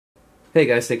Hey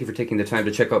guys, thank you for taking the time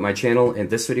to check out my channel. In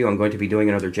this video I'm going to be doing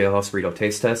another Jailhouse Burrito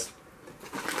taste test.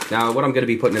 Now what I'm going to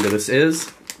be putting into this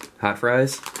is hot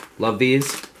fries, love these,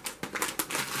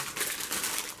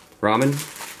 ramen,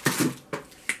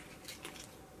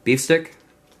 beef stick,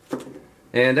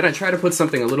 and then I try to put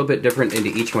something a little bit different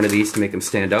into each one of these to make them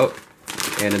stand out.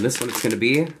 And in this one it's going to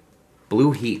be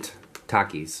blue heat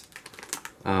TAKIS.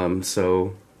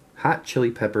 So hot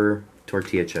chili pepper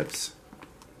tortilla chips.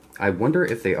 I wonder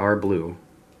if they are blue.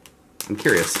 I'm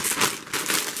curious.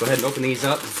 Go ahead and open these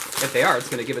up. If they are, it's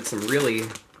going to give it some really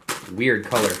weird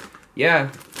color. Yeah.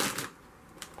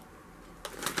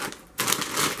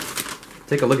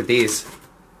 Take a look at these.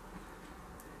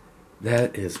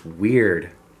 That is weird.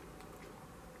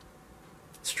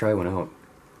 Let's try one out.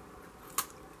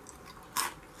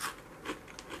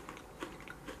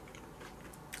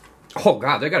 Oh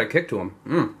god, they got a kick to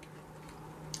them.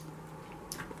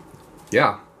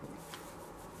 Yeah.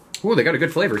 Ooh, they got a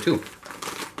good flavor too.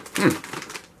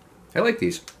 I like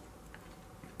these.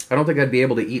 I don't think I'd be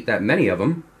able to eat that many of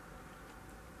them.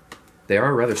 They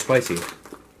are rather spicy.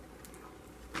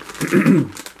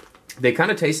 They kind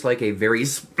of taste like a very...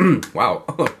 wow.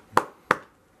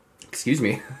 Excuse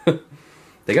me.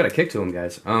 They got a kick to them,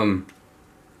 guys.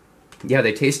 Yeah,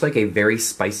 they taste like a very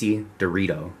spicy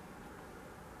Dorito.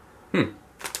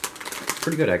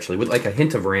 Pretty good, actually, with like a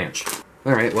hint of ranch.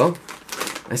 Alright, well,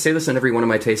 I say this in every one of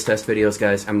my taste test videos,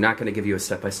 guys. I'm not going to give you a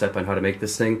step-by-step on how to make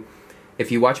this thing.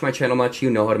 If you watch my channel much, you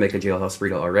know how to make a Jailhouse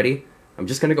Burrito already. I'm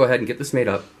just going to go ahead and get this made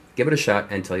up, give it a shot,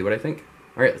 and tell you what I think.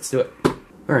 Alright, let's do it.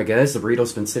 Alright, guys, the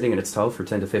burrito's been sitting in its towel for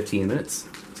 10 to 15 minutes.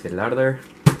 Let's get it out of there.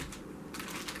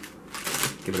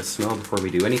 Give it a smell before we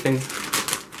do anything.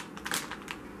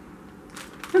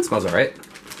 It smells alright.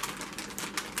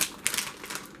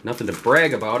 Nothing to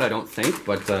brag about, I don't think,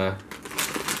 but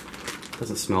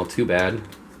doesn't smell too bad.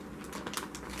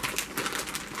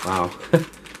 Wow.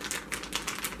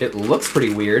 It looks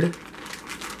pretty weird.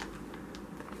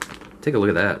 Take a look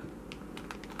at that.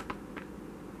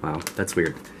 Wow, that's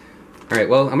weird. Alright,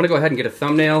 well, I'm going to go ahead and get a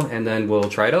thumbnail, and then we'll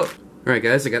try it out. Alright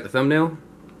guys, I got the thumbnail.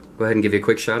 Go ahead and give you a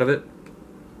quick shot of it.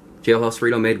 Jailhouse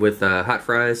Burrito made with hot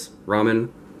fries,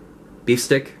 ramen, beef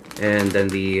stick, and then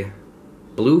the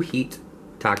blue heat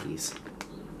TAKIS.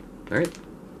 Alright,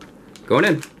 going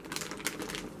in.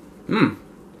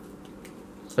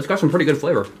 That's got some pretty good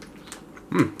flavor.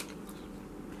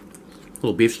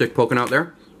 Little beef stick poking out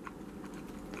there.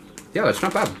 Yeah, that's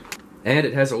not bad. And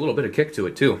it has a little bit of kick to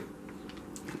it too.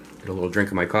 Get a little drink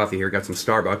of my coffee here. Got some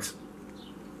Starbucks.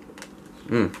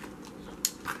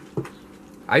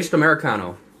 Iced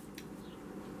Americano.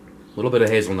 A little bit of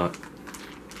hazelnut.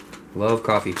 Love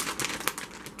coffee.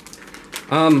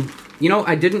 You know,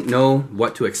 I didn't know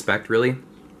what to expect really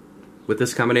with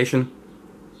this combination.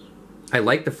 I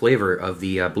like the flavor of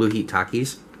the blue heat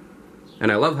TAKIS,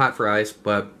 and I love hot fries,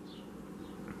 but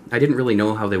I didn't really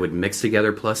know how they would mix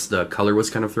together, plus the color was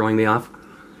kind of throwing me off.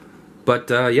 But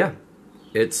yeah,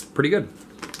 it's pretty good.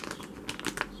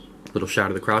 Little shot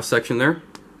of the cross section there.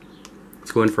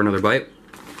 Let's go in for another bite.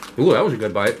 Ooh, that was a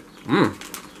good bite.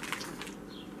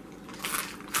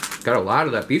 Got a lot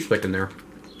of that beef stick in there.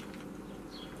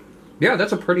 Yeah,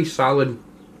 that's a pretty solid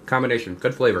combination.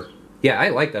 Good flavor. Yeah, I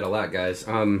like that a lot, guys.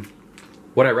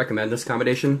 Would I recommend this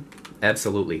combination?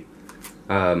 Absolutely.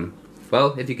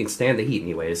 Well, if you can stand the heat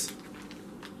anyways.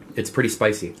 It's pretty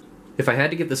spicy. If I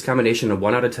had to give this combination a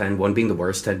 1 out of 10, 1 being the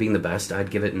worst, 10 being the best,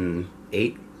 I'd give it an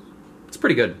 8. It's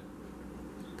pretty good.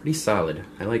 Pretty solid.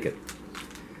 I like it.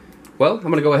 Well, I'm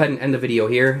going to go ahead and end the video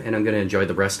here, and I'm going to enjoy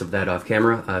the rest of that off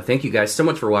camera. Thank you guys so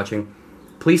much for watching.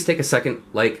 Please take a second,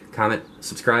 like, comment,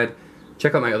 subscribe,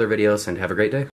 check out my other videos, and have a great day.